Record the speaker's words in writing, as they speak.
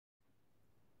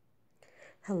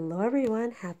Hello everyone,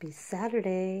 happy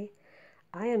Saturday.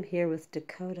 I am here with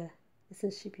Dakota.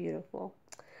 Isn't she beautiful?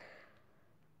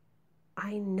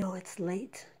 I know it's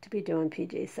late to be doing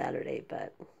PJ Saturday,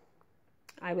 but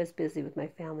I was busy with my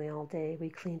family all day. We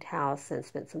cleaned house and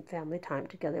spent some family time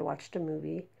together, watched a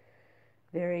movie.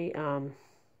 It's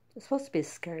supposed to be a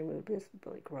scary movie, but it's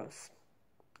really gross.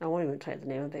 I won't even tell you the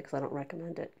name of it because I don't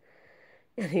recommend it.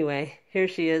 Anyway, here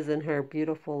she is in her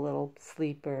beautiful little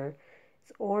sleeper.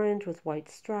 It's orange with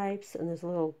white stripes, and there's a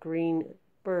little green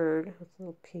bird with a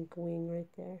little pink wing right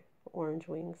there, orange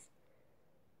wings,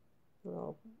 a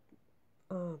little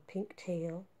pink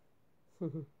tail.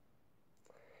 And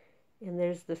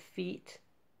there's the feet.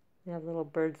 They have little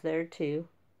birds there too.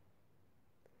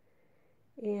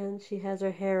 And she has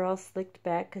her hair all slicked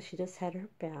back because she just had her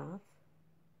bath.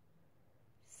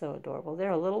 So adorable. They're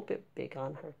a little bit big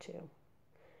on her too.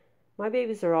 My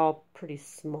babies are all pretty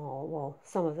small. Well,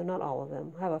 some of them, not all of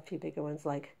them. I have a few bigger ones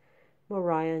like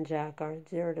Mariah and Jack are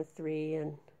 0 to 3,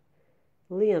 and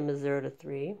Liam is 0 to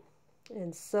 3,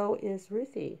 and so is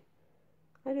Ruthie.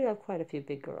 I do have quite a few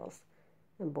big girls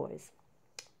and boys,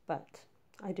 but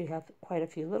I do have quite a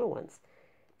few little ones.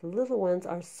 The little ones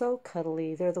are so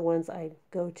cuddly. They're the ones I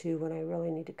go to when I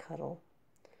really need to cuddle.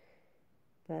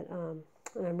 But and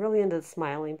I'm really into the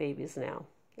smiling babies now,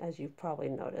 as you've probably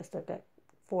noticed. I've got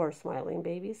 4 smiling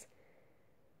babies.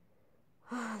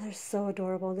 Oh, they're so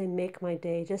adorable. They make my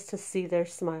day. Just to see their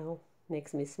smile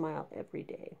makes me smile every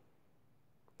day.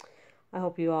 I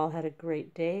hope you all had a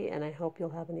great day, and I hope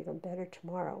you'll have an even better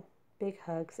tomorrow. Big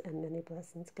hugs and many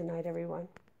blessings. Good night, everyone.